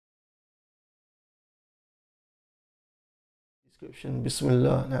Description.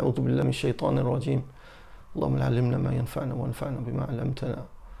 Bismillah, na'udhu billah min shaytanir rajim. Allahumma allimna ma yanfa'na wa anfa'na bima 'allamtana.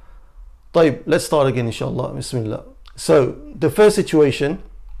 طيب, let's start again inshallah. Bismillah. So the first situation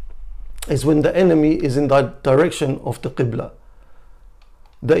is when the enemy is in the direction of the Qibla.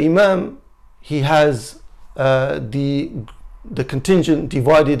 The Imam, he has the contingent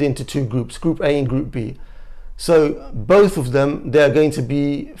divided into two groups, Group A and Group B. So both of them, they are going to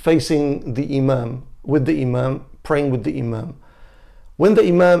be facing the Imam, with the Imam, praying with the Imam. When the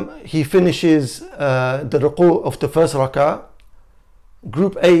Imam, he finishes the ruku' of the first rak'ah,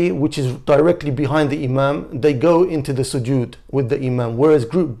 Group A, which is directly behind the Imam, they go into the sujood with the Imam, whereas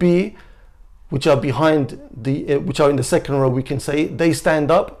Group B, which are behind which are in the second row, we can say, they stand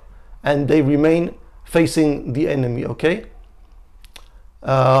up and they remain facing the enemy. Okay.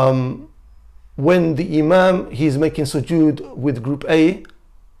 When the Imam, he is making sujood with Group A,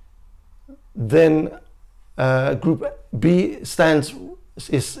 then Group B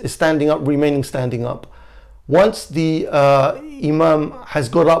is standing up, remaining standing up. Once the Imam has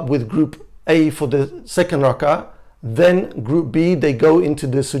got up with Group A for the second rak'ah, then Group B, they go into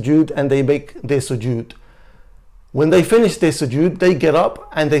the sujood and they make their sujood. When they finish their sujood, they get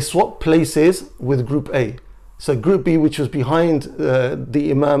up and they swap places with Group A. So Group B, which was behind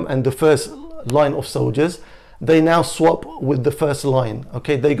the Imam and the first line of soldiers, they now swap with the first line.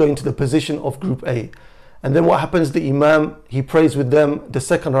 Okay, they go into the position of Group A. And then what happens, the Imam, he prays with them the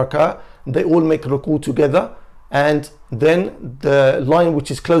second rak'ah, they all make ruku' together, and then the line which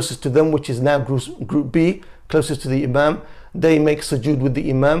is closest to them, which is now Group B, closest to the Imam, they make sujood with the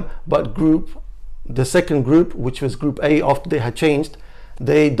Imam, but the second group, which was Group A, after they had changed,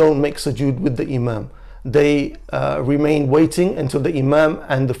 they don't make sujood with the Imam. They remain waiting until the Imam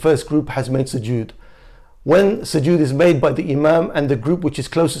and the first group has made sujood. When sujood is made by the Imam and the group which is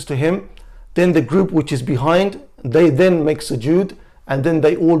closest to him, then the group which is behind, they then make sujood, and then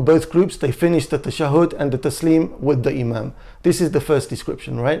both groups, they finish the tashahhud and the taslim with the Imam. This is the first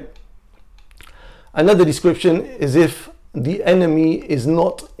description, right? Another description is if the enemy is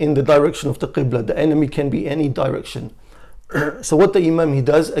not in the direction of the Qibla. The enemy can be any direction. So what the Imam, he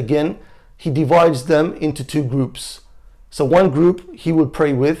does, again, he divides them into two groups. So one group he will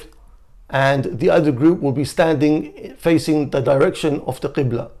pray with, and the other group will be standing facing the direction of the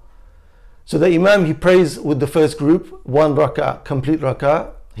Qibla. So the Imam, he prays with the first group, one rak'ah, complete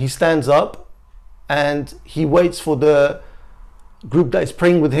rak'ah. He stands up and he waits for the group that is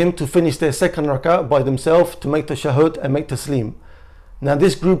praying with him to finish their second rak'ah by themselves, to make tashahhud and make taslim. Now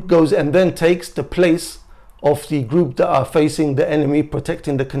this group goes and then takes the place of the group that are facing the enemy,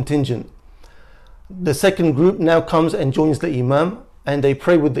 protecting the contingent. The second group now comes and joins the Imam, and they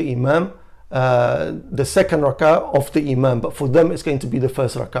pray with the Imam the second rak'ah of the Imam, but for them it's going to be the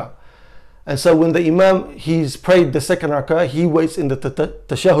first rak'ah. And so when the Imam, he's prayed the second rak'ah, he waits in the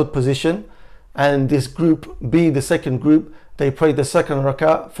tashahhud position, and this Group B, the second group, they pray the second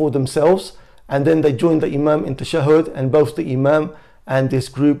rak'ah for themselves, and then they join the Imam in tashahhud, and both the Imam and this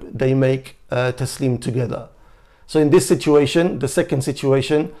group, they make taslim together. So in this situation, the second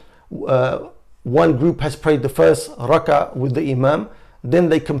situation, one group has prayed the first rak'ah with the Imam, then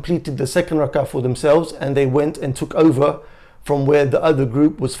they completed the second rak'ah for themselves, and they went and took over from where the other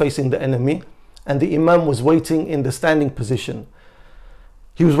group was facing the enemy, and the Imam was waiting in the standing position.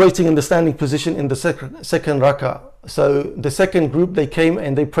 He was waiting in the standing position in the second rak'ah. So the second group, they came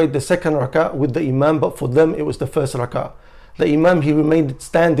and they prayed the second rak'ah with the Imam, but for them it was the first rak'ah. The Imam, he remained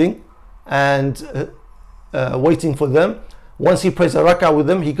standing and waiting for them. Once he prays a rak'ah with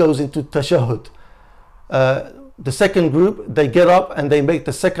them, he goes into tashahhud. The second group, they get up and they make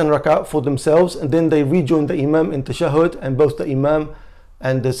the second rak'ah for themselves, and then they rejoin the Imam in tashahhud, and both the Imam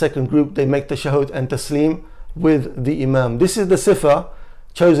and the second group, they make tashahhud and taslim with the Imam. This is the sifa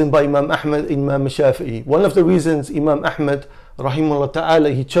chosen by Imam Ahmad, Imam Shafi'i. One of the reasons Imam Ahmad, rahimahullah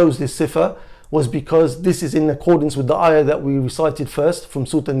ta'ala, he chose this sifa was because this is in accordance with the ayah that we recited first from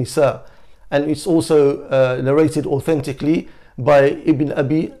Surah An-Nisa, and it's also narrated authentically by Ibn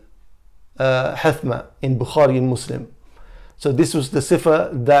Abi Hathma in Bukhari and Muslim. So this was the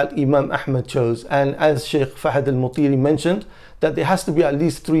sifa that Imam Ahmad chose, and as Sheikh Fahad al-Mutiri mentioned, that there has to be at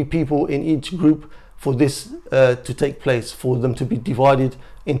least 3 people in each group for this to take place, for them to be divided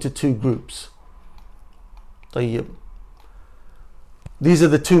into 2 groups. طيب. These are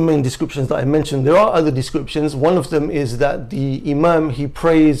the 2 main descriptions that I mentioned. There are other descriptions. One of them is that the Imam, he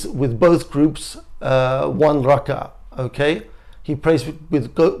prays with both groups 1 rak'ah. Okay, he prays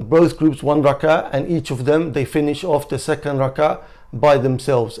with both groups 1 rak'ah, and each of them, they finish off the second rak'ah by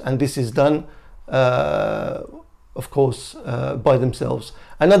themselves, and this is done of course by themselves.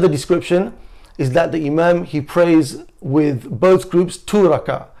 Another description is that the Imam, he prays with both groups 2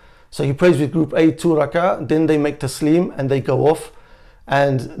 rak'ah. So he prays with group A 2 rak'ah, then they make taslim and they go off.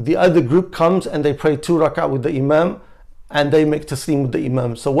 And the other group comes and they pray 2 rak'ah with the Imam and they make taslim with the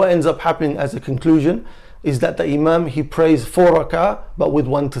Imam. So what ends up happening as a conclusion is that the Imam, he prays 4 rak'ah but with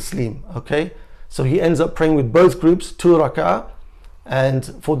 1 taslim. Okay, so he ends up praying with both groups 2 rak'ah, and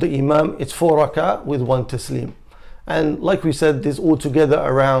for the Imam it's 4 rak'ah with 1 taslim. And like we said, there's altogether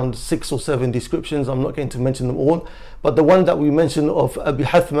around 6 or 7 descriptions. I'm not going to mention them all, but the one that we mentioned of Abi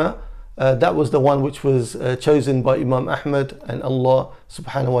Hathma, that was the one which was chosen by Imam Ahmad, and Allah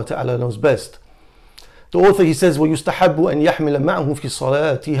subhanahu wa ta'ala knows best. The author, he says, وَيُسْتَحَبُّ أَنْ يَحْمِلَ مَعَهُ فِي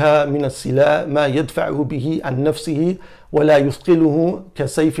صَلَاتِهَا مِنَ السِّلَاءِ مَا يَدْفَعُهُ بِهِ عَنْ نَفْسِهِ وَلَا يُثْقِلُهُ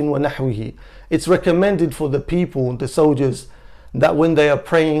كَسَيْفٍ وَنَحْوِهِ. It's recommended for the people, the soldiers, that when they are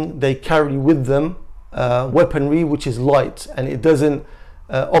praying, they carry with them weaponry which is light, and it doesn't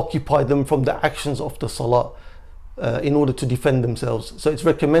occupy them from the actions of the salah in order to defend themselves. So it's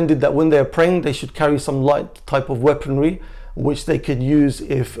recommended that when they are praying, they should carry some light type of weaponry which they could use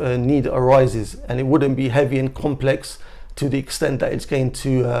if need arises, and it wouldn't be heavy and complex to the extent that it's going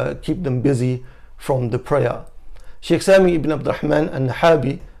to keep them busy from the prayer. Sheikh Sami ibn Abdurrahman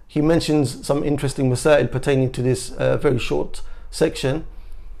al-Nahabi, he mentions some interesting masail pertaining to this very short section.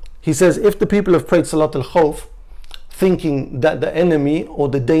 He says, if the people have prayed Salat al-Khawf thinking that the enemy or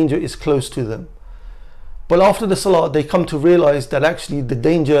the danger is close to them, but after the Salah they come to realize that actually the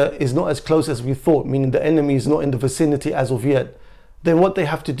danger is not as close as we thought, meaning the enemy is not in the vicinity as of yet, then what they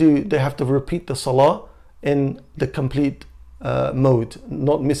have to do, they have to repeat the Salah in the complete mode,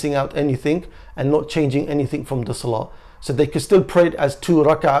 not missing out anything and not changing anything from the Salah. So they could still pray it as 2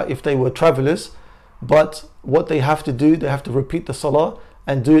 rak'ah if they were travelers, but what they have to do, they have to repeat the Salah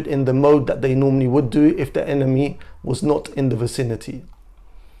and do it in the mode that they normally would do if the enemy was not in the vicinity.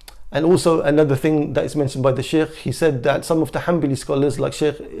 And also another thing that is mentioned by the Sheikh, he said that some of the Hanbali scholars like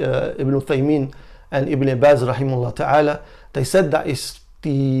Sheikh Ibn Uthaymin and Ibn Abbas rahimahullah ta'ala, they said that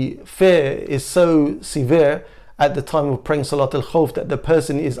the fear is so severe at the time of praying Salat al-Khawf that the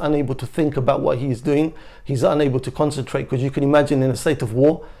person is unable to think about what he is doing. He's unable to concentrate, because you can imagine in a state of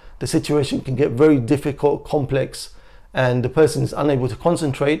war, the situation can get very difficult, complex, and the person is unable to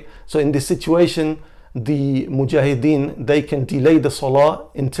concentrate. So in this situation, the mujahideen, they can delay the salah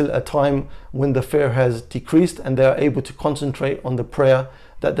until a time when the fear has decreased and they are able to concentrate on the prayer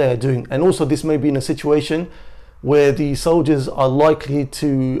that they are doing. And also this may be in a situation where the soldiers are likely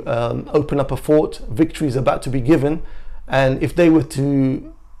to open up a fort, victory is about to be given, and if they were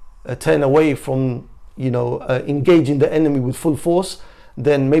to turn away from engaging the enemy with full force,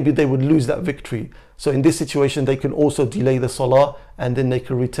 then maybe they would lose that victory. So in this situation they can also delay the salah, and then they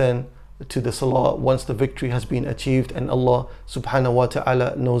can return to the salah once the victory has been achieved, and Allah subhanahu wa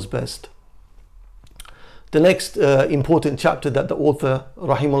ta'ala knows best. The next important chapter that the author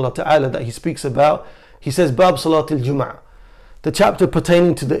rahimahullah ta'ala that he speaks about, he says Bab Salat al-Jum'ah, the chapter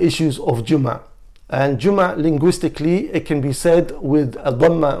pertaining to the issues of Jum'ah. And Jum'ah linguistically, it can be said with a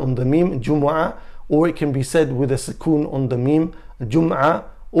dhamma on the mim, Jum'ah, or it can be said with a sukoon on the mim, Jum'ah,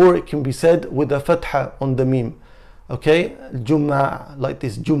 or it can be said with a fatha on the mim. Okay, Jum'ah, like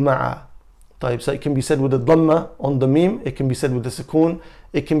this, Jum'ah. So it can be said with a dhamma on the mim, it can be said with a sukoon,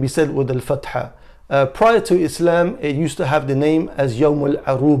 it can be said with al-fatha. Prior to Islam, it used to have the name as Yawm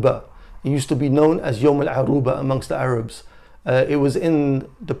al-Aruba. It used to be known as Yawm al-Aruba amongst the Arabs. It was in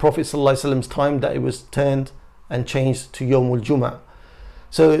the Prophet ﷺ's time that it was turned and changed to Yawm al-Jum'ah.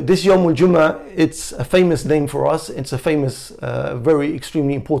 So this Yawm al-Jum'ah, it's a famous name for us. It's a famous, very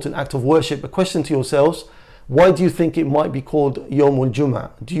extremely important act of worship. A question to yourselves, why do you think it might be called Yawm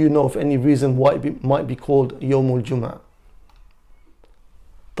al-Jum'ah? Do you know of any reason why it might be called Yawm al-Jum'ah?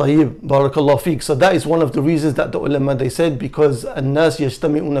 Tayyib, barakallah feek. So that is one of the reasons that the ulama, they said, because an-nas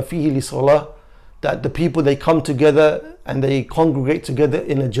yajtami'una fihi li salah, that the people, they come together and they congregate together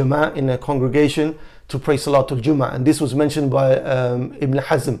in a jama'ah, in a congregation, to pray Salatul Jum'ah. And this was mentioned by Ibn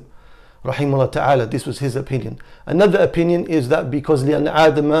Hazm rahimahullah ta'ala. This was his opinion. Another opinion is that because لأن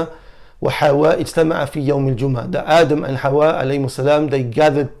آدم وحواء اجتمع في يوم الجمعة, that Adam and Hawa alayhim salam,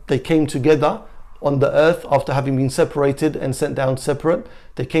 they came together on the earth after having been separated and sent down separate.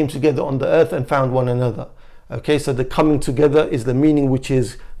 They came together on the earth and found one another. Okay, so the coming together is the meaning which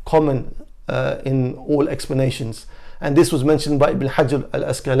is common in all explanations, and this was mentioned by Ibn Hajar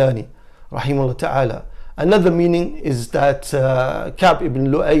al-Asqalani rahimahullah ta'ala. Another meaning is that Ka'b ibn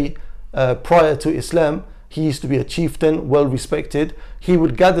Lu'ay, prior to Islam, he used to be a chieftain, well respected. He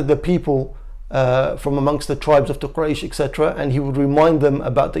would gather the people from amongst the tribes of the Quraysh, etc., and he would remind them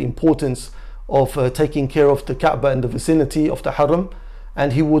about the importance of taking care of the Kaaba and the vicinity of the Haram,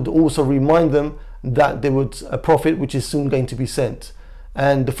 and he would also remind them that there was a prophet which is soon going to be sent.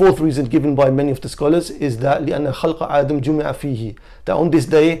 And the fourth reason given by many of the scholars is that لأن خلق آدم جمع فيه, that on this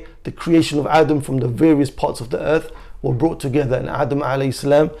day the creation of Adam from the various parts of the earth were brought together, and Adam alayhi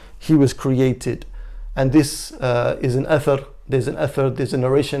salam, he was created. And this is an athar, there's a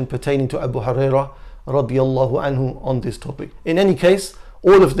narration pertaining to Abu Hurairah radiyallahu anhu on this topic. In any case,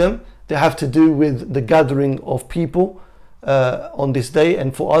 all of them, they have to do with the gathering of people on this day.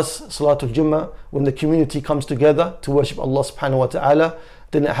 And for us, Salatul Jummah, when the community comes together to worship Allah subhanahu wa ta'ala,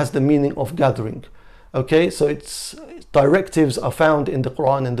 then it has the meaning of gathering. Okay, so its directives are found in the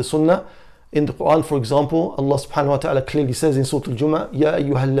Quran and the Sunnah. In the Quran, for example, Allah subhanahu wa ta'ala clearly says in Surah Al-Jumu'ah, يَا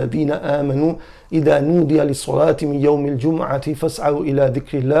أَيُّهَا الَّذِينَ آمَنُوا إِذَا نُودِيَ لِلصَّلَاةِ مِنْ يَوْمِ الْجُمْعَةِ فَاسْعَوْا إِلَى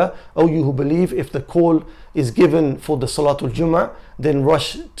ذِكْرِ اللَّهِ. O you who believe, if the call is given for the Salatul Jummah, then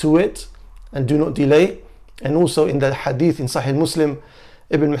rush to it and do not delay. And also in the hadith in Sahih Muslim,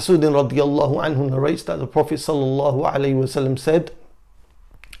 Ibn Mas'ud radiyallahu anhu narrates that the Prophet sallallahu alayhi wa sallam said,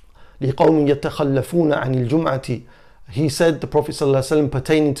 لِقَوْمٍ يَتَخَلَّفُونَ عَنِ الْجُمْعَةِ. He said, the Prophet ﷺ,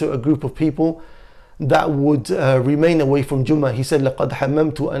 pertaining to a group of people that would remain away from Jummah, he said, لَقَدْ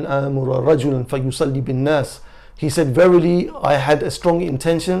حَمَّمْتُ أَنْ آمُرَ رَجُلًا فَيُصَلِّ بِالنَّاسِ. He said, verily I had a strong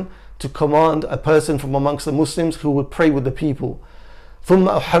intention to command a person from amongst the Muslims who would pray with the people. ثُمَّ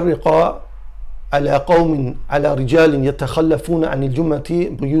أُحَرِّقَ عَلَى قَوْمٍ عَلَى رِجَالٍ يَتَخَلَّفُونَ عَنِ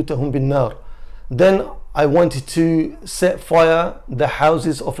الْجُمَّةِ بُيُوتَهُمْ بِالنَّارِ. Then I wanted to set fire the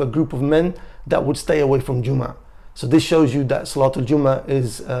houses of a group of men that would stay away from Jummah. So this shows you that Salatul Jummah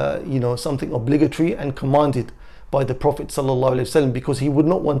is something obligatory and commanded by the Prophet ﷺ, because he would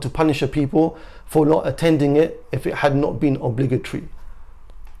not want to punish a people for not attending it if it had not been obligatory.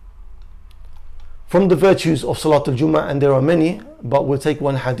 From the virtues of Salatul Jummah, and there are many, but we'll take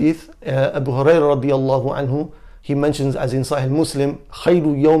one hadith. Abu Hurairah radiyallahu anhu, he mentions, as in Sahih Muslim, خَيْرُ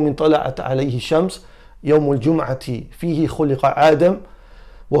يَوْمٍ طَلَعَتْ عَلَيْهِ الشَّمْسِ يَوْمُ الْجُمْعَةِ فِيهِ خُلِقَ آدَمْ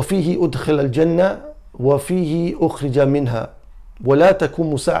وَفِيهِ أُدْخِلَ الْجَنَّةِ وَفِيهِ أُخْرِجَ مِنْهَا وَلَا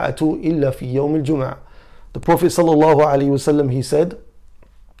تَكُمُ سَاعَةُ إِلَّا فِي يَوْمِ الْجُمْعَةِ. The Prophet sallallahu alaihi wasallam, he said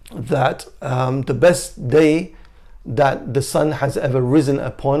that the best day that the sun has ever risen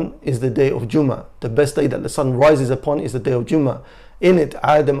upon is the day of Jummah. The best day that the sun rises upon is the day of Jummah. In it,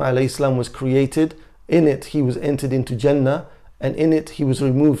 Adam alayhi salam was created. In it, he was entered into Jannah, and in it, he was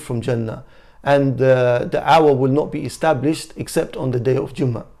removed from Jannah. And the hour will not be established except on the day of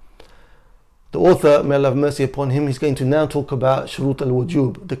Jummah. The author, may Allah have mercy upon him, he's going to now talk about shurut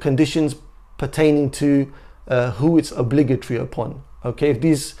al-wujub, the conditions pertaining to who it's obligatory upon. Okay, if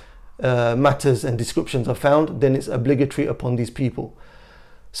these matters and descriptions are found, then it's obligatory upon these people.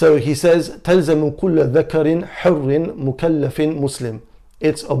 So he says, تَلْزَمُ كُلَّ ذَكَرٍ حُرٍ مُكَلَّفٍ Muslim.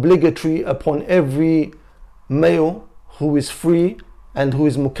 It's obligatory upon every male who is free and who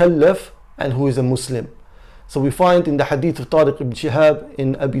is mukallaf and who is a Muslim. So we find in the hadith of Tariq ibn Shihab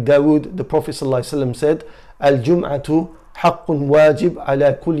in Abi Dawud, the Prophet ﷺ said, Al-Jum'atu haqqun wajib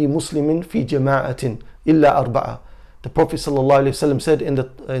ala kulli muslimin fi jama'atin illa arba'a. The Prophet ﷺ said in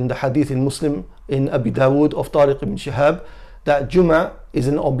the hadith in Muslim in Abi Dawud of Tariq ibn Shihab, that Jum'ah is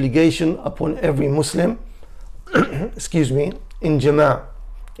an obligation upon every Muslim excuse me, in Jama'ah,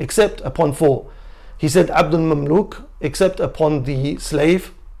 except upon four. He said Abdul Mamluk, except upon the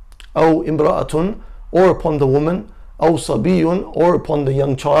slave, أو imra'atun, or upon the woman, أو sabiyun, or upon the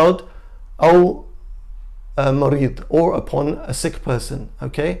young child, أو marid, or upon a sick person.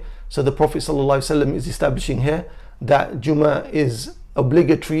 Okay, so the Prophet ﷺ is establishing here that Jummah is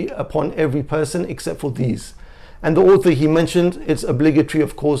obligatory upon every person except for these. And the author, he mentioned it's obligatory,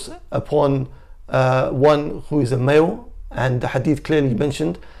 of course, upon one who is a male, and the hadith clearly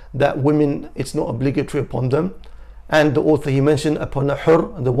mentioned that women, it's not obligatory upon them. And the author, he mentioned upon a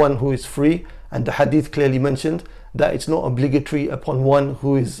hur, the one who is free, and the hadith clearly mentioned that it's not obligatory upon one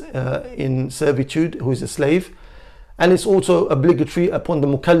who is in servitude, who is a slave. And it's also obligatory upon the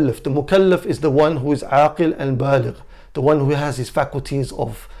mukallaf. The mukallaf is the one who is aqil and baligh, the one who has his faculties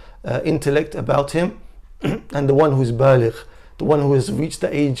of intellect about him, and the one who is baligh, the one who has reached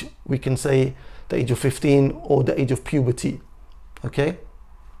the age, we can say the age of 15 or the age of puberty. Okay.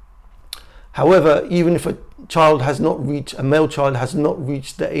 However, even if a child has not reached, a male child has not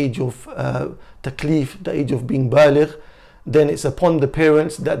reached the age of taklif, the age of being baligh, then it's upon the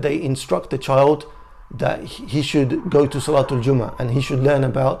parents that they instruct the child that he should go to Salatul Jummah and he should learn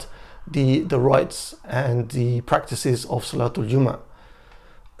about the rights and the practices of Salatul Jummah.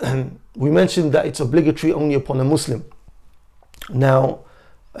 We mentioned that it's obligatory only upon a Muslim. Now,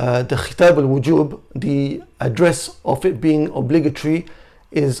 the khitab al-wujub, the address of it being obligatory,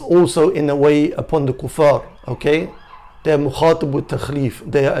 is also in a way upon the kuffar. Okay, They are mukhatab with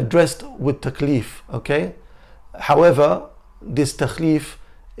takhlif. They are addressed with taklif. Okay. However, this takhlif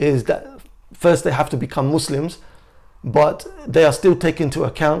is that first they have to become Muslims, but they are still taken into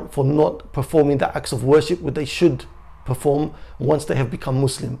account for not performing the acts of worship which they should perform once they have become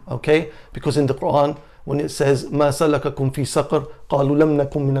Muslim. Okay, because in the Quran, when it says ما سلككم في سقر قالوا لم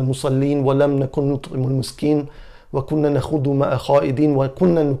نكن من المصلين ولم نكن نطعم المسكين وكنا نخوض مع الخائضين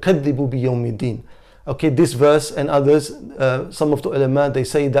وكنا نكذب بيوم الدين. Okay, this verse and others, some of the ulama, they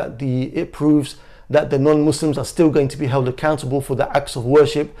say that it proves that the non-Muslims are still going to be held accountable for the acts of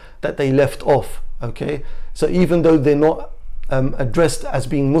worship that they left off. Okay, so even though they're not addressed as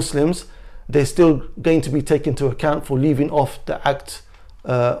being Muslims, they're still going to be taken into account for leaving off the act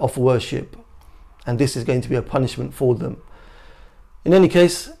of worship, and this is going to be a punishment for them. In any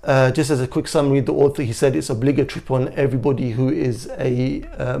case, just as a quick summary, the author, he said it's obligatory upon everybody who is a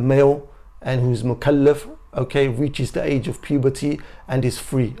male and who's mukallaf, okay, reaches the age of puberty and is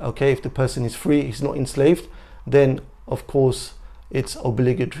free. Okay, if the person is free, he's not enslaved, then of course it's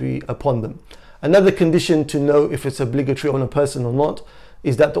obligatory upon them. Another condition to know if it's obligatory on a person or not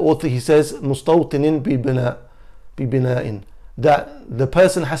is that the author, he says mustawtinin bina'in, that the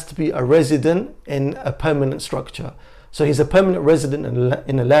person has to be a resident in a permanent structure. So he's a permanent resident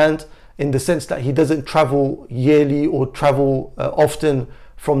in a land, in the sense that he doesn't travel yearly or travel often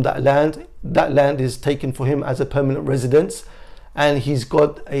from that land. That land is taken for him as a permanent residence, and he's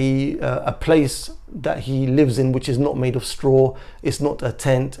got a place that he lives in which is not made of straw, it's not a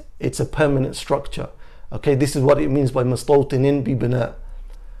tent, it's a permanent structure. Okay, this is what it means by mustawtinin bi bina.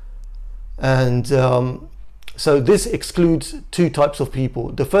 And so this excludes two types of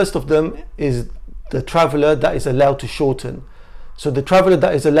people. The first of them is the traveler that is allowed to shorten. So the traveler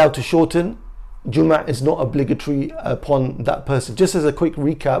that is allowed to shorten, Jum'ah is not obligatory upon that person. Just as a quick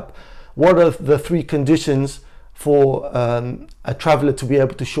recap, what are the three conditions for a traveler to be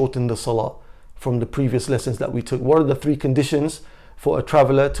able to shorten the salah from the previous lessons that we took? What are the three conditions for a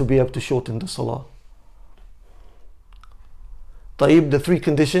traveler to be able to shorten the salah? The three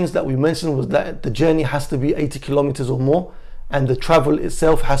conditions that we mentioned was that the journey has to be 80 kilometers or more, and the travel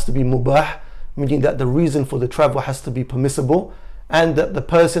itself has to be mubah, meaning that the reason for the travel has to be permissible, and that the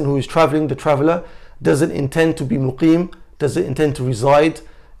person who is traveling, the traveler, doesn't intend to be muqim, doesn't intend to reside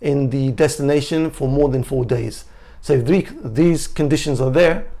in the destination for more than 4 days. So if these conditions are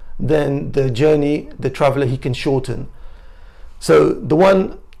there, then the journey, the traveler, he can shorten. So the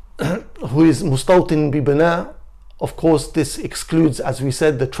one who is mustawtin bi bina, of course this excludes, as we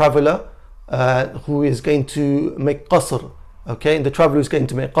said, the traveler who is going to make qasr. Okay, and the traveler who is going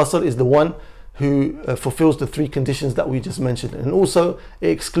to make qasr is the one who fulfills the three conditions that we just mentioned. And also it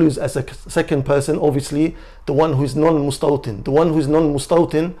excludes, as a second person, obviously, the one who is non-mustawtin. The one who is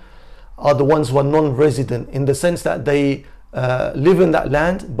non-mustawtin are the ones who are non-resident, in the sense that they live in that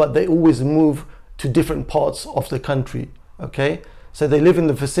land, but they always move to different parts of the country. Okay, so they live in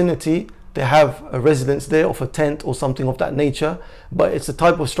the vicinity, they have a residence there of a tent or something of that nature, but it's a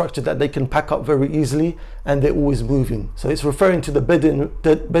type of structure that they can pack up very easily, and they're always moving. So it's referring to the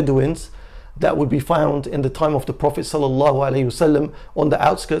Bedouins that would be found in the time of the Prophet ﷺ on the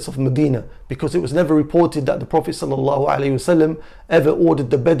outskirts of Medina, because it was never reported that the Prophet ﷺ ever ordered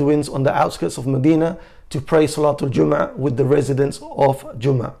the Bedouins on the outskirts of Medina to pray Salatul Jum'ah with the residents of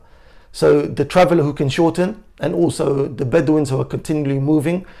Jum'ah. So the traveler who can shorten, and also the Bedouins who are continually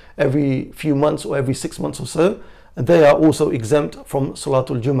moving every few months or every 6 months or so, they are also exempt from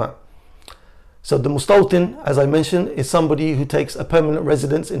Salatul Jum'ah. So the mustawtin, as I mentioned, is somebody who takes a permanent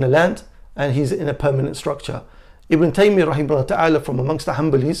residence in a land, and he's in a permanent structure. Ibn Taymiyyah rahimahullah ta'ala, from amongst the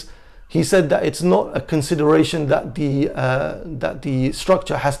Hanbalis, he said that it's not a consideration that the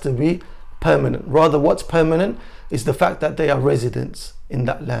structure has to be permanent. Rather, what's permanent is the fact that they are residents in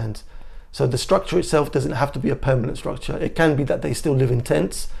that land. So the structure itself doesn't have to be a permanent structure. It can be that they still live in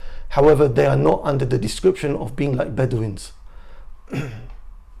tents. However, they are not under the description of being like Bedouins. The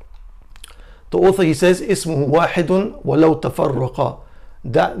author, he says, اسمه واحد ولو تفرقا,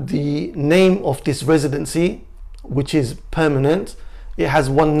 that the name of this residency, which is permanent, it has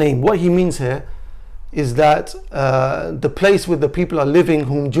one name. What he means here is that the place where the people are living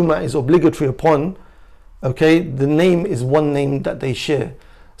whom Jum'ah is obligatory upon, okay, the name is one name that they share.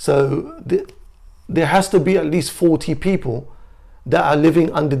 So there has to be at least 40 people that are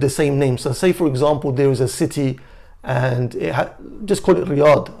living under the same name. So say for example there is a city, and just call it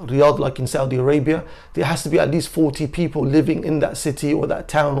Riyadh like in Saudi Arabia. There has to be at least 40 people living in that city or that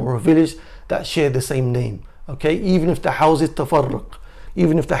town or a village that share the same name. Okay, even if the houses tafarruq,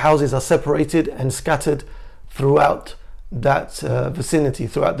 even if the houses are separated and scattered throughout that vicinity,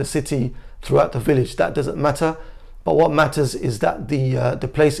 throughout the city, throughout the village, that doesn't matter. but what matters is that the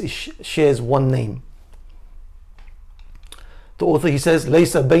place shares one name. The author, he says,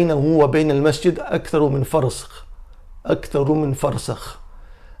 ليس بينه وبين المسجد أكثر من فرسخ. أكثر من فرسخ.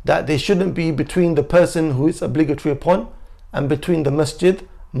 That there shouldn't be between the person who is obligatory upon and between the masjid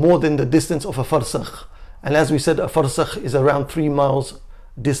more than the distance of a farsakh. And as we said, a farsakh is around 3 miles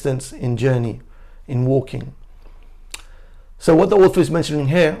distance in journey, in walking. So what the author is mentioning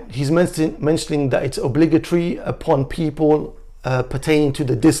here, he's mentioning that it's obligatory upon people pertaining to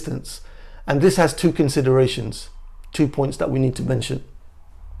the distance. And this has 2 considerations, 2 points that we need to mention.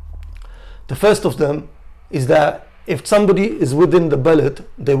 The first of them is that if somebody is within the balad,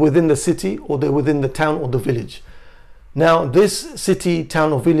 they're within the city or they're within the town or the village. Now this city,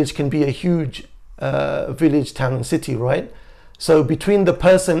 town or village can be a huge village, town and city, right? So between the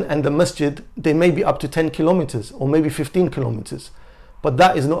person and the masjid, they may be up to 10 kilometers or maybe 15 kilometers. But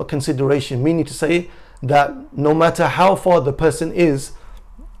that is not a consideration, meaning to say that no matter how far the person is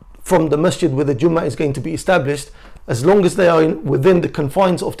from the masjid where the Jummah is going to be established, as long as they are within the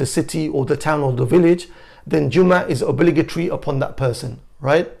confines of the city or the town or the village, then Jummah is obligatory upon that person,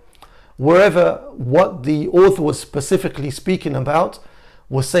 right? Wherever what the author was specifically speaking about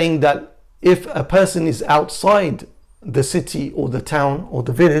was saying that if a person is outside the city or the town or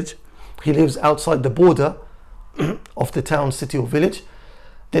the village, he lives outside the border of the town, city or village,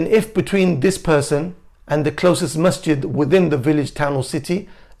 then if between this person and the closest masjid within the village, town or city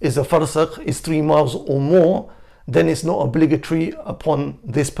is a farsakh, is 3 miles or more, then it's not obligatory upon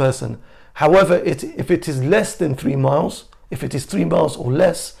this person. However, if it is less than 3 miles, if it is 3 miles or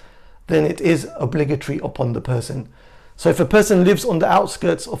less, then it is obligatory upon the person. So if a person lives on the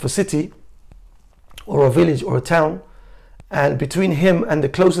outskirts of a city or a village or a town, and between him and the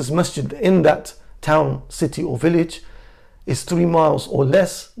closest masjid in that town, city or village is 3 miles or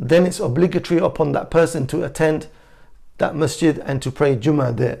less, then it's obligatory upon that person to attend that masjid and to pray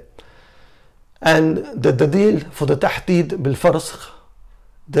Jummah there. And the dalil for the tahdid bil farsakh,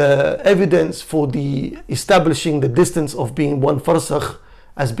 the evidence for the establishing the distance of being 1 farsakh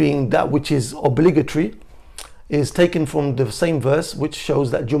as being that which is obligatory, is taken from the same verse which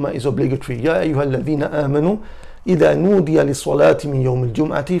shows that Jummah is obligatory. Ya ayyuhal ladhina amanu إذا نودي للصلاة من يوم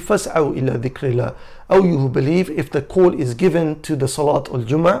الجمعة فاسعوا إلى ذكر الله. Oh, you who believe, if the call is given to the Salat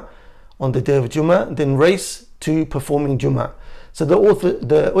al-Jummah on the day of Jummah, then race to performing Jummah. So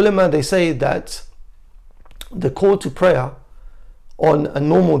the ulama, they say that the call to prayer on a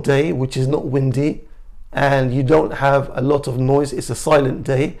normal day, which is not windy and you don't have a lot of noise, it's a silent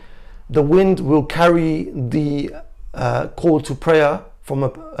day, the wind will carry the call to prayer from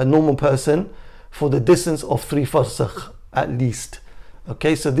a normal person for the distance of 3 farsakh at least.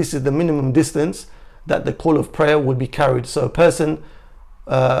 Okay, so this is the minimum distance that the call of prayer would be carried. So a person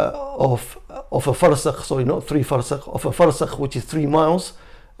of a farsakh, sorry, not 3 farsakh, of a farsakh which is 3 miles,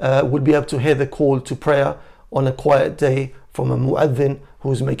 would be able to hear the call to prayer on a quiet day from a mu'adhin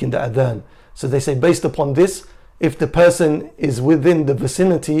who is making the adhan. So they say, based upon this, if the person is within the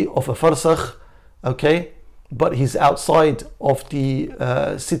vicinity of a farsakh, okay, but he's outside of the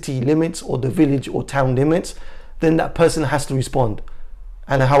city limits or the village or town limits, then that person has to respond.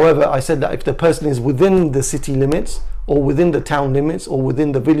 And however, I said that if the person is within the city limits or within the town limits or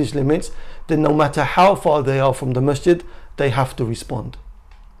within the village limits, then no matter how far they are from the masjid, they have to respond.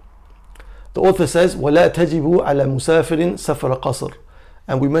 The author says, وَلَا تَجِبُ عَلَى مُسَافِرٍ سَفَرَ قَصْرٍ.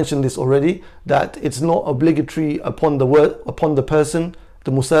 And we mentioned this already, that it's not obligatory upon the person,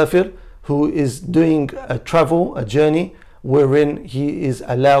 the musafir, who is doing a travel, a journey, wherein he is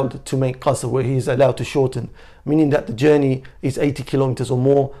allowed to make qasr, where he is allowed to shorten, meaning that the journey is 80 kilometers or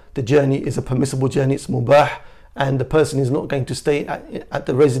more, the journey is a permissible journey, it's mubah, and the person is not going to stay at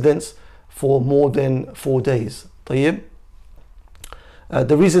the residence for more than 4 days. طيب?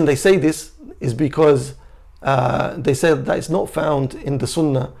 The reason they say this is because they say that it's not found in the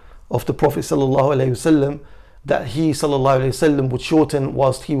sunnah of the Prophet sallallahu alaihi wasallam that he sallallahu alaihi wasallam would shorten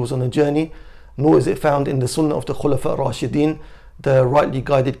whilst he was on a journey, nor is it found in the sunnah of the Khulafa Rashidin, the rightly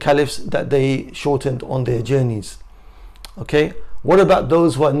guided caliphs, that they shortened on their journeys. Okay, what about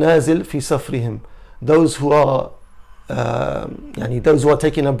those who are nazil fi safrihim, those who are those who are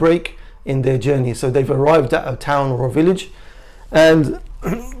taking a break in their journey? So they've arrived at a town or a village and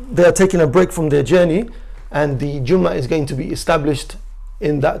they are taking a break from their journey, and the Jummah is going to be established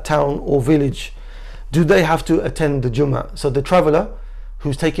in that town or village. Do they have to attend the Jummah? So the traveler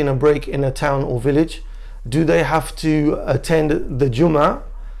who's taking a break in a town or village, do they have to attend the Jummah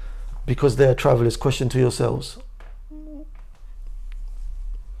because they are travelers? Question to yourselves.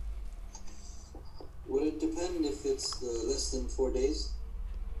 Would it depend if it's less than 4 days?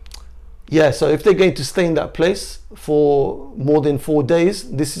 Yeah, so if they're going to stay in that place for more than 4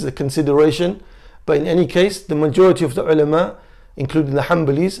 days, this is a consideration. But in any case, the majority of the ulama, including the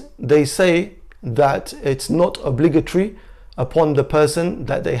Hanbalis, they say that it's not obligatory upon the person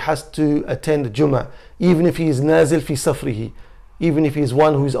that they has to attend Jummah, even if he is nazil fi safrihi, even if he is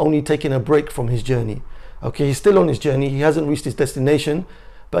one who is only taking a break from his journey. Okay, he's still on his journey, he hasn't reached his destination,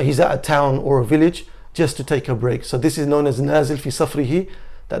 but he's at a town or a village just to take a break. So this is known as nazil fi safrihi,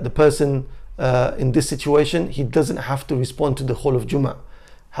 that the person in this situation, he doesn't have to respond to the call of Jummah.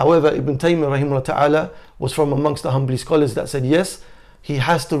 However, Ibn Taymiyyah rahimahullah ta'ala was from amongst the Hanbali scholars that said yes, he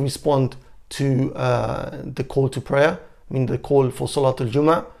has to respond to the call to prayer, I mean the call for Salatul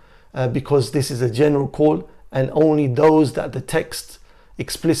Jummah, because this is a general call, and only those that the text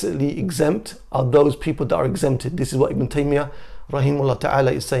explicitly exempt are those people that are exempted. This is what Ibn Taymiyyah rahimahullah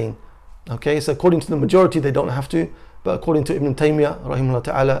ta'ala is saying. Okay, so according to the majority they don't have to, but according to Ibn Taymiyyah rahimahullah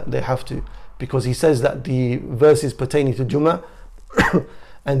ta'ala they have to, because he says that the verses pertaining to Jummah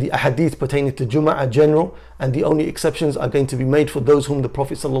and the ahadith pertaining to Jummah are general, and the only exceptions are going to be made for those whom the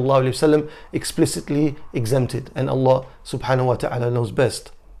Prophet ﷺ explicitly exempted, and Allah subhanahu wa ta'ala knows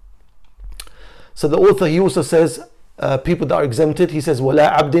best. So the author, he also says people that are exempted, he says wala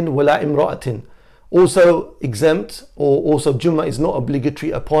abdin wala imra'atin. Also exempt, or also Jummah is not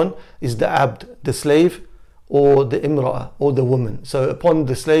obligatory upon, is the abd, the slave, or the imra'ah, or the woman. So upon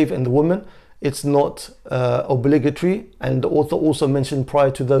the slave and the woman, it's not obligatory. And the author also mentioned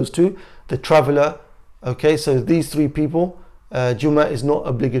prior to those two, the traveler. Okay, so these three people, Jummah is not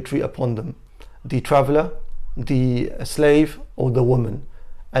obligatory upon them: the traveler, the slave, or the woman.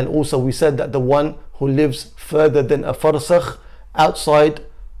 And also we said that the one who lives further than a farsakh, outside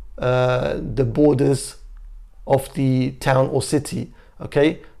the borders of the town or city.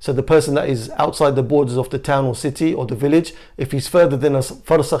 Okay, so the person that is outside the borders of the town or city or the village, if he's further than a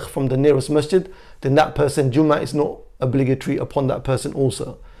farsakh from the nearest masjid, then that person, Jummah is not obligatory upon that person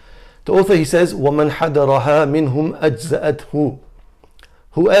also. The author, he says, وَمَنْ حَدَرَهَا مِنْهُمْ أَجْزَأَتْهُ.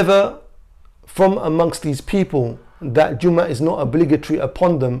 Whoever from amongst these people that Jummah is not obligatory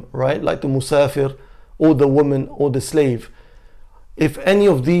upon them, right, like the musafir or the woman or the slave, if any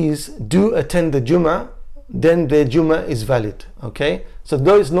of these do attend the Jummah, then their Jummah is valid. Okay, so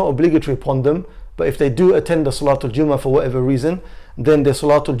though it's not obligatory upon them, but if they do attend the Salatul Jummah for whatever reason, then the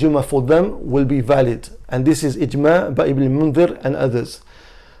Salatul Jummah for them will be valid. And this is ijma' by Ibn Mundhir and others.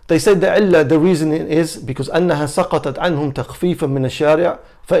 They said the reason is because أنها سقطت عنهم تخفيفا من الشارع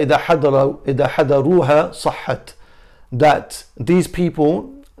فإذا حضروها صحت. That these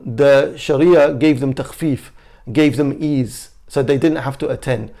people, the Sharia gave them takhfif, gave them ease, so they didn't have to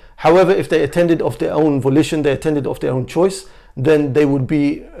attend. However, if they attended of their own volition, they attended of their own choice, then they would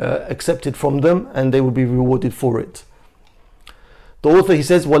be accepted from them and they would be rewarded for it. The author, he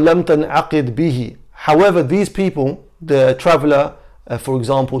says, وَلَمْ تَنْعَقِدْ بِهِ. However, these people, the traveler, for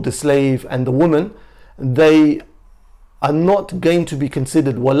example, the slave and the woman, they are not going to be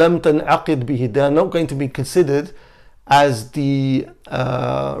considered وَلَمْ تَنْعَقِدْ بِهِ. They are not going to be considered as the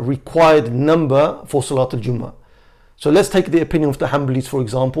required number for Salatul Jummah. So let's take the opinion of the Hanbalis, for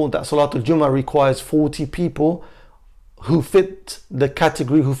example, that Salatul Jummah requires 40 people who fit the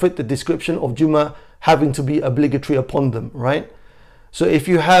category, who fit the description of Jummah having to be obligatory upon them, right? So if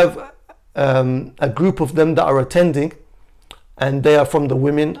you have a group of them that are attending, and they are from the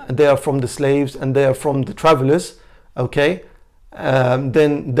women, and they are from the slaves, and they are from the travelers, okay,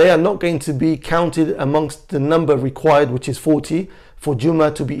 then they are not going to be counted amongst the number required, which is 40, for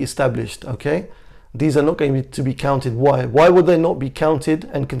Jummah to be established, okay? These are not going to be counted. Why? Why would they not be counted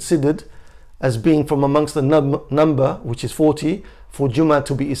and considered as being from amongst the number, which is 40, for Jummah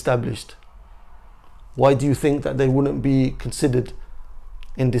to be established? Why do you think that they wouldn't be considered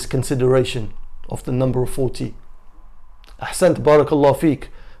in this consideration of the number of 40? Ahsant, barakallah feek.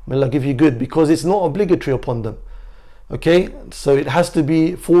 May Allah give you good, because it's not obligatory upon them. Okay, so it has to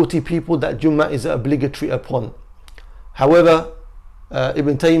be 40 people that Jummah is obligatory upon. However,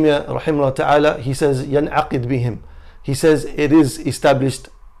 Ibn Taymiyyah rahimahullah ta'ala, he says ينعقد بهم. He says it is established,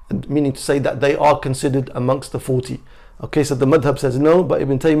 meaning to say that they are considered amongst the 40. Okay, so the madhab says no, but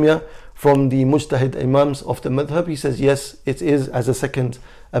Ibn Taymiyyah, from the mujtahid imams of the madhab, he says yes, it is, as a second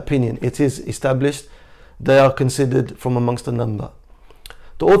opinion, it is established, they are considered from amongst the number.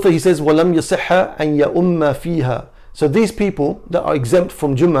 The author, he says وَلَمْ يَصِحَّ أَنْ يَؤُمَّ فِيهَا. So these people that are exempt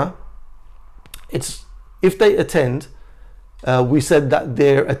from Jummah, it's if they attend, we said that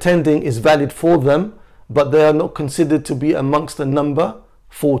their attending is valid for them, but they are not considered to be amongst the number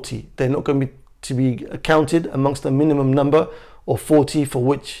 40. They're not going to be counted amongst the minimum number of 40 for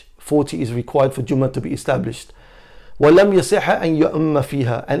which 40 is required for Jummah to be established. وَلَمْ يَصِحَ أَنْ يَؤُمَّ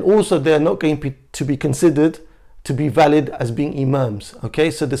فِيهَا, and also they are not going to be considered to be valid as being imams.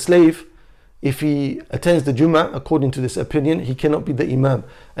 Okay, so the slave, if he attends the Jummah, according to this opinion, he cannot be the imam.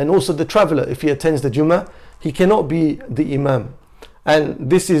 And also the traveler, if he attends the Jummah, he cannot be the imam. And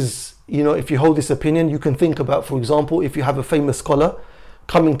this is, you know, if you hold this opinion, you can think about, for example, if you have a famous scholar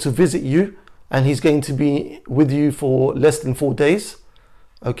coming to visit you and he's going to be with you for less than 4 days,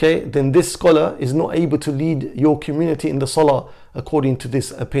 okay, then this scholar is not able to lead your community in the salah according to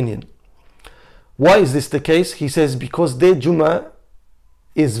this opinion. Why is this the case? He says because their Jummah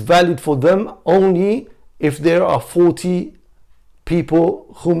is valid for them only if there are 40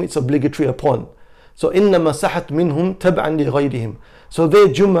 people whom it's obligatory upon. So إِنَّمَا سَحَتْ مِنْهُمْ تَبْعًا لِغَيْرِهِمْ. So their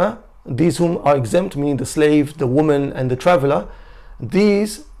Jummah, these whom are exempt, meaning the slave, the woman and the traveler, their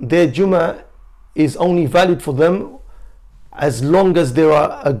Jummah is only valid for them as long as there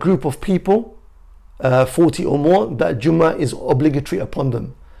are a group of people, 40 or more, that Jummah is obligatory upon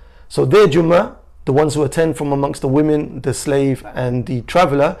them. So their Jummah, the ones who attend from amongst the women, the slave and the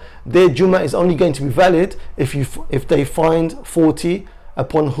traveler, their Jummah is only going to be valid if they find 40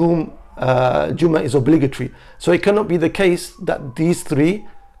 upon whom Jummah is obligatory. So it cannot be the case that these three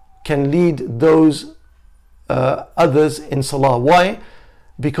can lead those others in Salah. Why?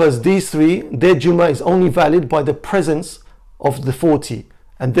 Because these three, their Jummah is only valid by the presence of the 40,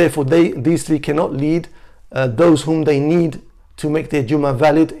 and therefore these three cannot lead those whom they need to make their Jummah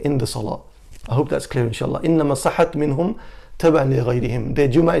valid in the Salah. I hope that's clear, inshallah. إِنَّمَا صَحَتْ مِنْهُمْ تَبْعًا لِغَيْرِهِمْ. Their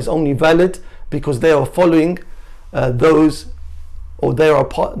Jummah is only valid because they are following those, or they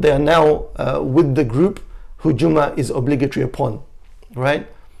are now with the group who Jummah is obligatory upon, right?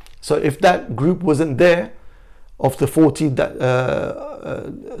 So if that group wasn't there, of the 40 that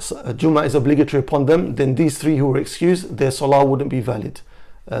Jummah is obligatory upon them, then these three who were excused, their Salah wouldn't be valid.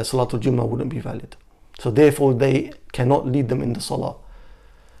 Salatul Jummah wouldn't be valid. So therefore they cannot lead them in the Salah.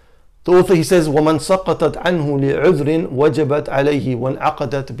 The author, he says, وَمَنْ سَقَطَتْ عَنْهُ لِعُذْرٍ وَجَبَتْ عَلَيْهِ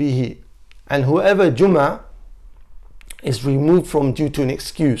وَانْعَقَدَتْ بِهِ. And whoever Jummah is removed from due to an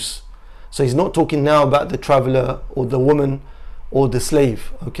excuse. So he's not talking now about the traveler or the woman or the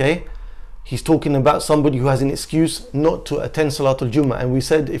slave, okay? He's talking about somebody who has an excuse not to attend Salatul Jummah. And we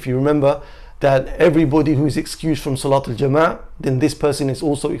said, if you remember, that everybody who is excused from Salatul Jama'ah, then this person is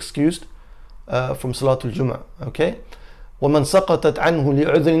also excused from Salatul Jummah, okay? وَمَنْ سَقَطَتْ عَنْهُ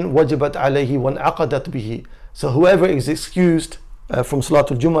لِعُذْرٍ وَجَبَتْ عَلَيْهِ وَانْعَقَدَتْ بِهِ. So whoever is excused from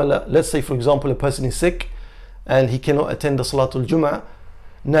Salatul Jummah, let's say for example a person is sick and he cannot attend the Salatul Jummah.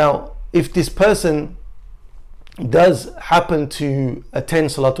 Now if this person does happen to attend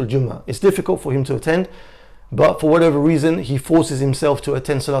Salatul Jummah, it's difficult for him to attend, but for whatever reason he forces himself to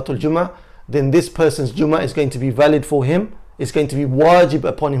attend Salatul Jummah, then this person's Jummah is going to be valid for him. It's going to be wajib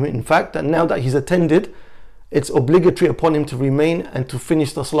upon him, in fact, that now that he's attended, it's obligatory upon him to remain and to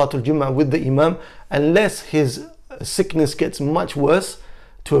finish the Salatul Jummah with the Imam, unless his sickness gets much worse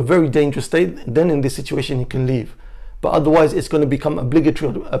to a very dangerous state. Then in this situation he can leave, but otherwise it's going to become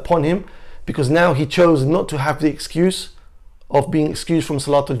obligatory upon him, because now he chose not to have the excuse of being excused from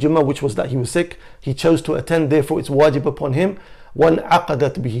Salatul Jummah, which was that he was sick. He chose to attend, therefore it's wajib upon him.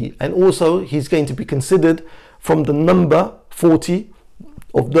 وَانْعَقَدَتْ بِهِ. And also he's going to be considered from the number 40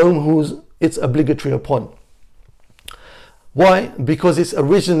 of them whose it's obligatory upon. Why? Because it's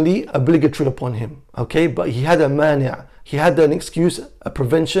originally obligatory upon him, okay? But he had a mani', he had an excuse, a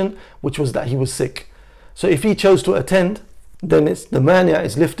prevention, which was that he was sick. So if he chose to attend, then it's the mani'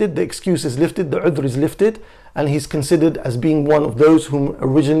 is lifted, the excuse is lifted, the udhr is lifted, and he's considered as being one of those whom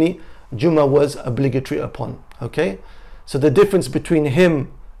originally Jummah was obligatory upon, okay? So the difference between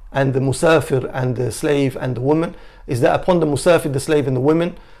him and the musafir and the slave and the woman is that upon the musafir, the slave and the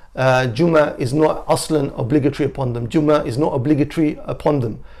women, Jummah is not aslan obligatory upon them. Jummah is not obligatory upon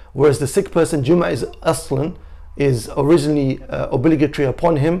them. Whereas the sick person, Jummah is aslan, is originally obligatory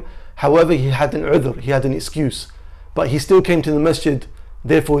upon him. However, he had an udhr, he had an excuse, but he still came to the masjid,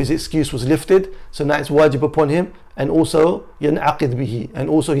 therefore his excuse was lifted. So now it's wajib upon him, and also yan'aqid bihi, and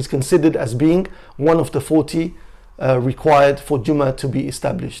also he's considered as being one of the 40 required for Jummah to be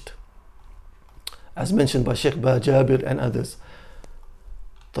established, as mentioned by Sheikh Jabir and others.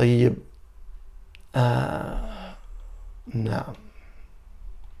 طيب. Now,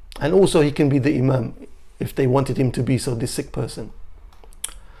 and also he can be the imam if they wanted him to be so, this sick person.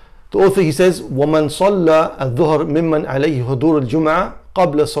 The author, he says, وَمَنْ صَلَّى الظُّهْرِ مِمَّنْ عَلَيْهِ حُضُورُ الْجُمْعَةِ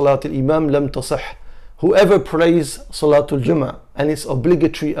قَبْلَ صَلَاةِ الْإِمَامِ لَمْ تَصِحْ. Whoever prays Salatul Jummah and it's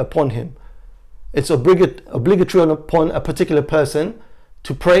obligatory upon him, it's obligatory upon a particular person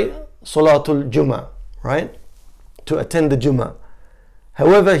to pray Salatul Jummah, right? To attend the Jummah.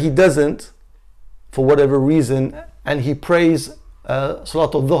 However, he doesn't, for whatever reason, and he prays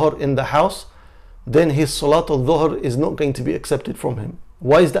Salatul Dhuhr in the house, then his Salatul Dhuhr is not going to be accepted from him.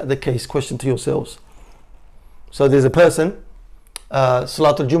 Why is that the case? Question to yourselves. So there's a person,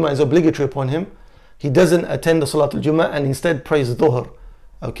 Salatul Jummah is obligatory upon him. He doesn't attend the Salatul Jummah and instead prays Dhuhr.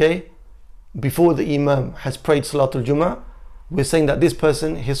 Okay? Before the Imam has prayed Salatul Jummah, we're saying that this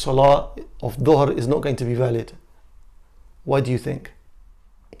person, his Salah of Dhuhr is not going to be valid. Why do you think?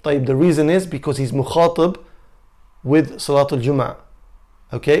 The reason is because he's mukhatab with Salatul Jummah.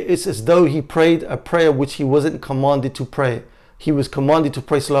 Okay? It's as though he prayed a prayer which he wasn't commanded to pray. He was commanded to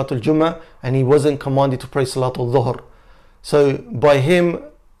pray Salatul Jummah and he wasn't commanded to pray Salatul Dhuhr. So by him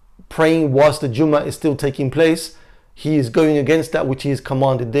praying whilst the Jummah is still taking place, he is going against that which he is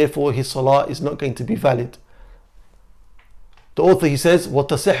commanded. Therefore his Salah is not going to be valid. The author, he says,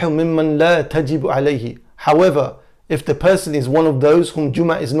 وَتَصِحُ مِمَّنْ لَا تَجِبُ عَلَيْهِ. However, if the person is one of those whom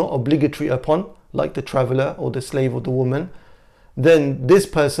Jummah is not obligatory upon, like the traveler or the slave or the woman, then this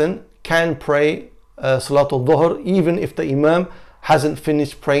person can pray Salatul Dhuhr even if the Imam hasn't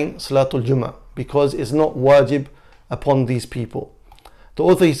finished praying Salatul Jummah, because it's not wajib upon these people. The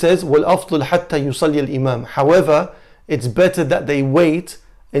author, he says, وَالْأَفْضُلْ حَتَّى يُصَلِّيَ الْإِمَامِ. However, it's better that they wait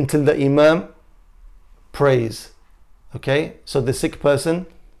until the Imam prays. Okay, so the sick person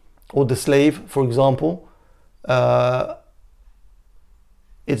or the slave, for example,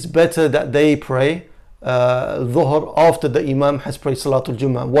 it's better that they pray Dhuhr after the Imam has prayed Salatul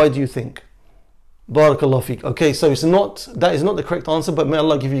Jummah. Why do you think? Barakallahu feek. Okay, so that is not the correct answer, but may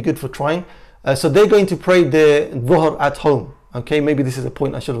Allah give you good for trying. So they're going to pray their Dhuhr at home. Okay, maybe this is a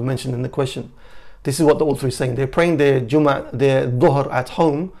point I should have mentioned in the question. This is what the author is saying. They're praying their Dhuhr at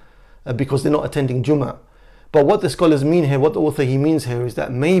home because they're not attending Jummah. But what the scholars mean here, what the author he means here, is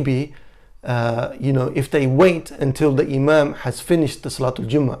that maybe if they wait until the Imam has finished the Salatul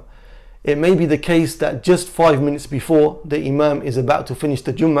Jummah, it may be the case that just 5 minutes before the Imam is about to finish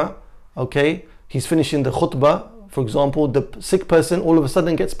the Jummah, okay, he's finishing the khutbah, for example, the sick person all of a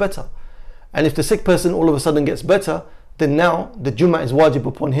sudden gets better. And if the sick person all of a sudden gets better, then now the Jummah is wajib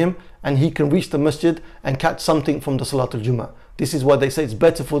upon him and he can reach the masjid and catch something from the Salatul Jummah. This is why they say it's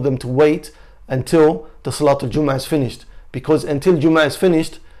better for them to wait until the Salatul Jummah is finished, because until Jummah is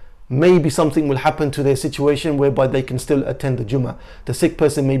finished, maybe something will happen to their situation whereby they can still attend the Jummah. The sick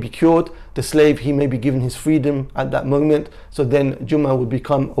person may be cured, the slave, he may be given his freedom at that moment, so then Jummah will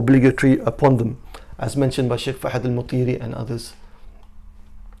become obligatory upon them, as mentioned by Sheikh Fahad al-Mutiri and others.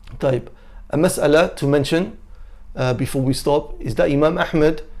 A mas'ala to mention before we stop is that Imam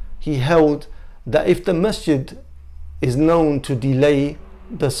Ahmad, he held that if the masjid is known to delay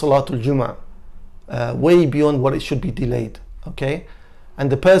the Salatul Jummah way beyond what it should be delayed, okay, and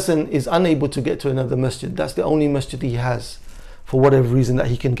the person is unable to get to another masjid, that's the only masjid he has for whatever reason that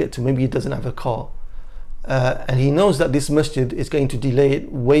he can get to, maybe he doesn't have a car, and he knows that this masjid is going to delay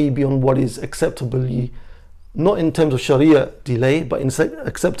it way beyond what is acceptably, not in terms of Sharia delay, but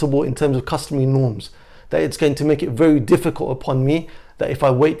acceptable in terms of customary norms, that it's going to make it very difficult upon me that if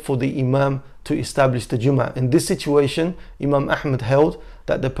I wait for the Imam to establish the Jummah. In this situation, Imam Ahmad held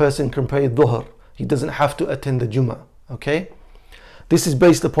that the person can pray Dhuhr. He doesn't have to attend the Jummah. Okay? This is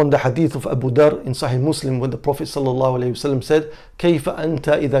based upon the hadith of Abu Dar in Sahih Muslim, when the Prophet ﷺ said, كيف أنت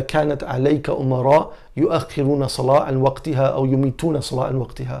إذا كانت عليك أمراء يؤخرون صلاة عن وقتها أو يميتون صلاة عن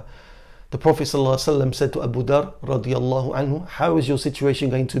وقتها. The Prophet ﷺ said to Abu Dar radiyallahu anhu, how is your situation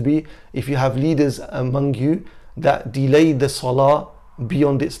going to be if you have leaders among you that delay the salah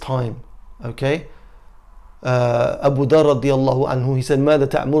beyond its time? Okay, Abu Dar radiyallahu anhu, he said, ماذا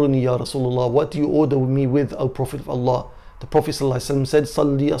تأمرني يا رسول الله? What do you order me with, O Prophet of Allah? The Prophet ﷺ said,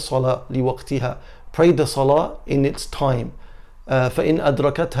 صلي الصلاة لوقتها. Pray the salah in its time. فإن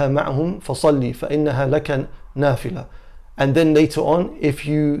أدركتها معهم فصلي فإنها لك نافلة. And then later on, if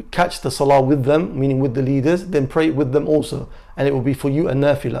you catch the salah with them, meaning with the leaders, then pray with them also, and it will be for you a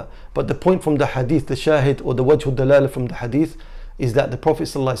nafila. But the point from the hadith, the shahid or the wajh dalala from the hadith, is that the Prophet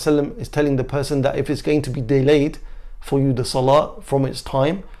ﷺ is telling the person that if it's going to be delayed for you the salah from its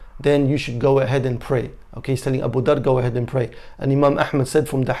time, then you should go ahead and pray. Okay, he's telling Abu Dar, go ahead and pray. And Imam Ahmad said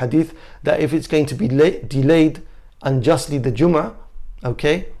from the hadith that if it's going to be delayed unjustly the Jummah,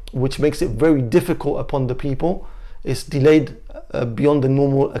 okay, which makes it very difficult upon the people, it's delayed beyond the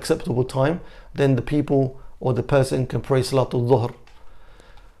normal acceptable time, then the people or the person can pray Salatul Dhuhr.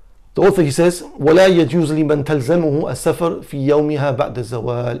 The author, he says, وَلَا يَجُوزُ لِمَنْ تَلْزَمُهُ السَّفَرْ فِي يَوْمِهَا بَعْدَ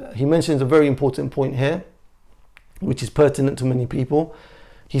الزَّوَالِ. He mentions a very important point here, which is pertinent to many people.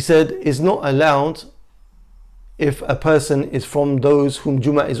 He said, it's not allowed if a person is from those whom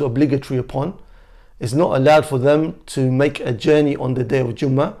Jummah is obligatory upon, it's not allowed for them to make a journey on the day of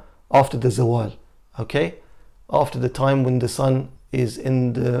Jummah after the Zawal. Okay? after the time when the sun is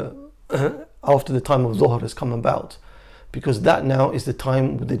in the after the time of Dhuhr has come about, because that now is the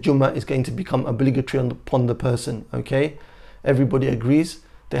time when the Jummah is going to become obligatory upon the person. Okay, everybody agrees.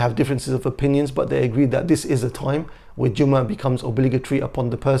 They have differences of opinions, but they agree that this is a time where Jummah becomes obligatory upon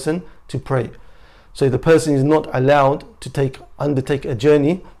the person to pray. So the person is not allowed to undertake a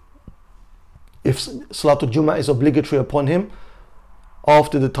journey if Salatul Jummah is obligatory upon him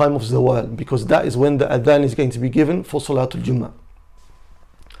after the time of Zawal, because that is when the adhan is going to be given for Salatul Jummah.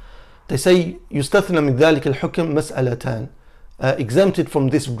 They say يستثنى من ذلك الحكم مسألتان. Exempted from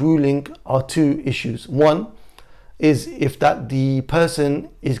this ruling are two issues. One is if that the person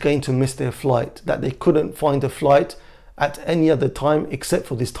is going to miss their flight, that they couldn't find a flight at any other time except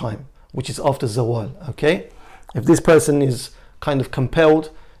for this time, which is after Zawal. Okay, if this person is kind of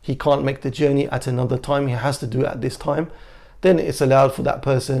compelled, he can't make the journey at another time, he has to do it at this time, then it's allowed for that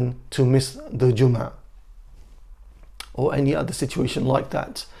person to miss the Jummah or any other situation like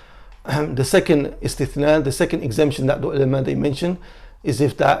that. The second istithna, the second exemption that the ulama they mention, is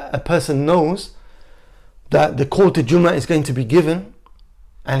if that a person knows that the call to Jummah is going to be given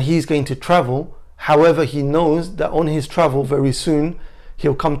and he's going to travel. However, he knows that on his travel very soon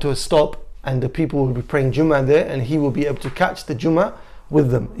he'll come to a stop and the people will be praying Jummah there and he will be able to catch the Jummah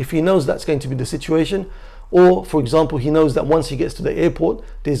with them. If he knows that's going to be the situation, or for example he knows that once he gets to the airport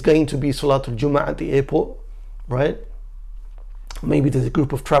there's going to be Salatul Jummah at the airport, right? Maybe there's a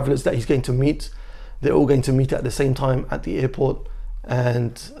group of travelers that he's going to meet, they're all going to meet at the same time at the airport,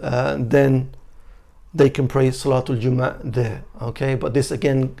 and then they can pray Salatul Jummah there. Okay, but this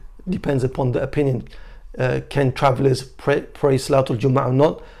again depends upon the opinion. Can travelers pray Salatul Jummah or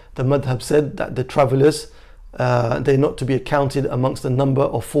not? The madhab said that the travelers, they're not to be accounted amongst the number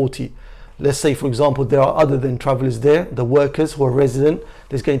of 40. Let's say for example there are other than travelers there, the workers who are resident,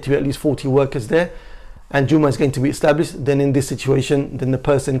 there's going to be at least 40 workers there, and Jummah is going to be established. Then in this situation, then the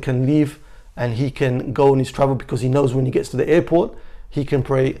person can leave and he can go on his travel, because he knows when he gets to the airport he can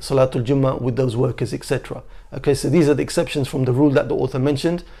pray Salatul Jummah with those workers, etc. Okay, so these are the exceptions from the rule that the author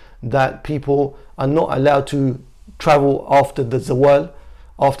mentioned, that people are not allowed to travel after the Zawal,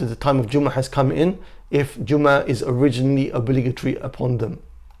 after the time of Jummah has come in, if Jummah is originally obligatory upon them.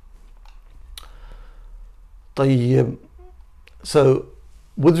 طيب. So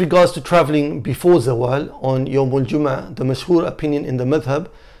with regards to traveling before Zawal on Yawm al-Jummah, the mashhur opinion in the madhab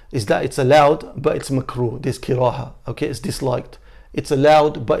is that it's allowed but it's makruh, there's kiraha. Okay, it's disliked. It's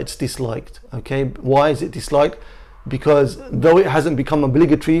allowed but it's disliked. Okay, why is it disliked? Because though it hasn't become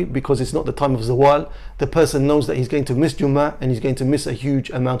obligatory, because it's not the time of Zawal, the person knows that he's going to miss Jummah and he's going to miss a huge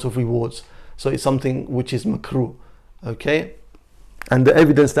amount of rewards. So it's something which is makruh. Okay, and the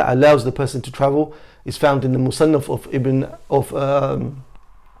evidence that allows the person to travel is found in the Musannaf of Abd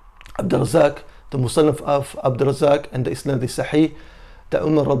al-Razak, the Musannaf of Abd al-Razak, and the Isnad al-Sahih, that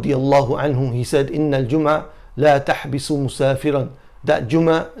Umar radiyallahu anhu, he said, Inna al-Jum'a la tahbisu musafiran, that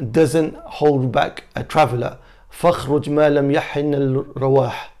Jummah doesn't hold back a traveler. فَخْرُجْ مَا لَمْ يَحِنَّ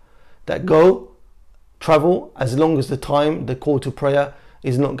الرَّوَاحِ, that go, travel, as long as the time, the call to prayer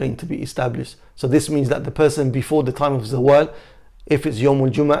is not going to be established. So this means that the person before the time of Zawal, if it's Yawm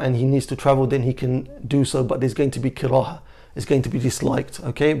al-Jummah and he needs to travel, then he can do so, but there's going to be kiraha, it's going to be disliked,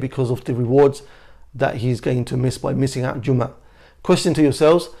 okay, because of the rewards that he's going to miss by missing out Jummah. Question to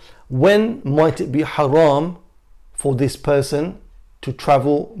yourselves, when might it be haram for this person to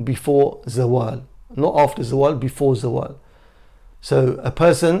travel before Zawal? Not after Zawal, before Zawal. So a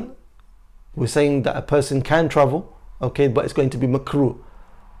person, we're saying that a person can travel, okay, but it's going to be makruh.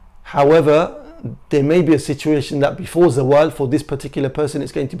 However, there may be a situation that before Zawal, for this particular person,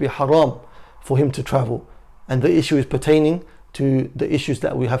 it's going to be haram for him to travel. And the issue is pertaining to the issues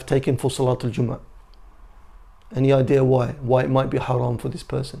that we have taken for Salatul Jummah. Any idea why? Why it might be haram for this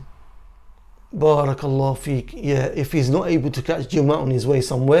person? Barakallah feek. Yeah, if he's not able to catch Jummah on his way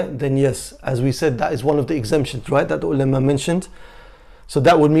somewhere, then yes, as we said, that is one of the exemptions, right, that the ulama mentioned. So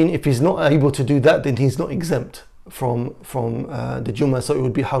that would mean if he's not able to do that, then he's not exempt from the Jummah, so it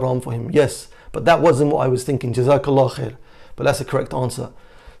would be haram for him. Yes, but that wasn't what I was thinking. Jazakallah khair. But that's the correct answer.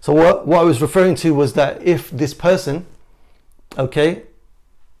 So what I was referring to was that if this person, okay,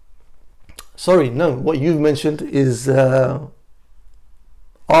 sorry, no, what you've mentioned is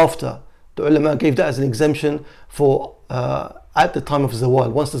after. The ulama gave that as an exemption for at the time of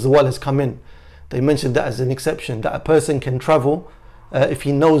Zawal. Once the Zawal has come in, they mentioned that as an exception, that a person can travel if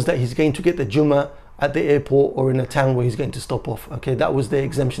he knows that he's going to get the Jummah at the airport or in a town where he's going to stop off. Okay, that was the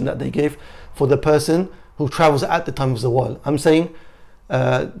exemption that they gave for the person who travels at the time of Zawal. I'm saying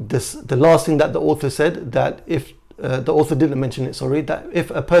the last thing that the author said, that if the author didn't mention it, sorry, that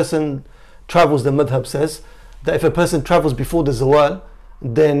if a person travels, the madhab says that if a person travels before the zawal,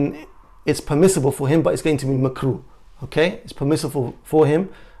 then it's permissible for him, but it's going to be makruh. Okay, it's permissible for him,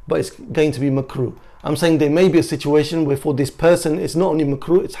 but it's going to be makruh. I'm saying there may be a situation where for this person it's not only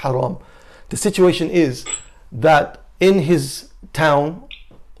makruh, it's haram. The situation is that in his town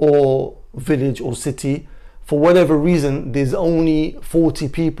or village or city, for whatever reason, there's only 40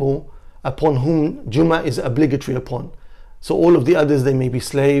 people upon whom Jummah is obligatory upon. So all of the others, they may be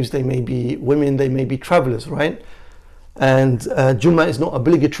slaves, they may be women, they may be travelers, right? And Jummah is not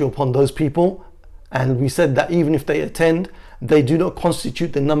obligatory upon those people. And we said that even if they attend, they do not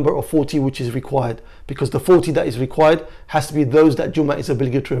constitute the number of 40 which is required, because the 40 that is required has to be those that Jummah is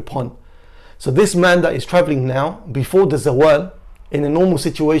obligatory upon. So this man that is traveling now before the zawal, in a normal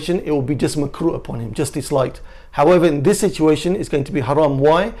situation it will be just makruh upon him, just disliked. However, in this situation it's going to be haram.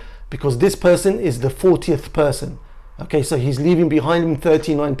 Why? Because this person is the 40th person. Okay, so he's leaving behind him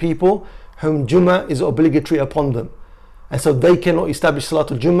 39 people whom Jummah is obligatory upon them, and so they cannot establish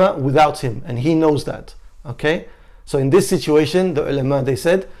Salatul Jummah without him, and he knows that. Okay, so in this situation the ulama, they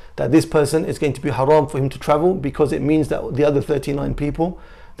said that this person is going to be haram for him to travel, because it means that the other 39 people,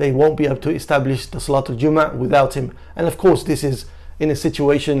 they won't be able to establish the Salatul Jummah without him. And of course this is in a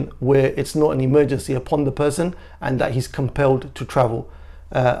situation where it's not an emergency upon the person and that he's compelled to travel.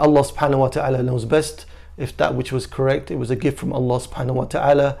 Allah subhanahu wa ta'ala knows best. If that which was correct, it was a gift from Allah subhanahu wa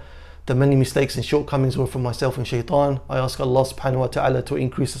ta'ala. The many mistakes and shortcomings were from myself and shaitan. I ask Allah subhanahu wa ta'ala to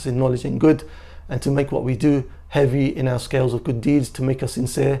increase us in knowledge and good, and to make what we do heavy in our scales of good deeds, to make us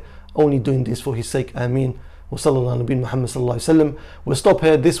sincere, only doing this for his sake. Ameen. Wa sallallahu ala Muhammad sallallahu alaihi wasallam. We'll stop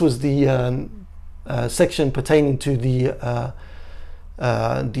here. This was the section pertaining to the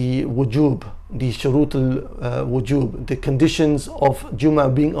wujub, the shurut al-wujub, the conditions of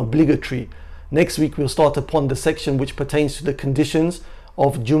Jummah being obligatory. Next week we'll start upon the section which pertains to the conditions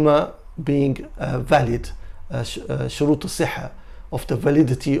of Jummah being valid, shurut al-sihha, of the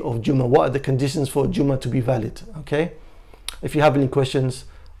validity of Jummah. What are the conditions for Jummah to be valid? Okay, if you have any questions,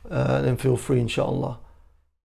 then feel free, inshallah.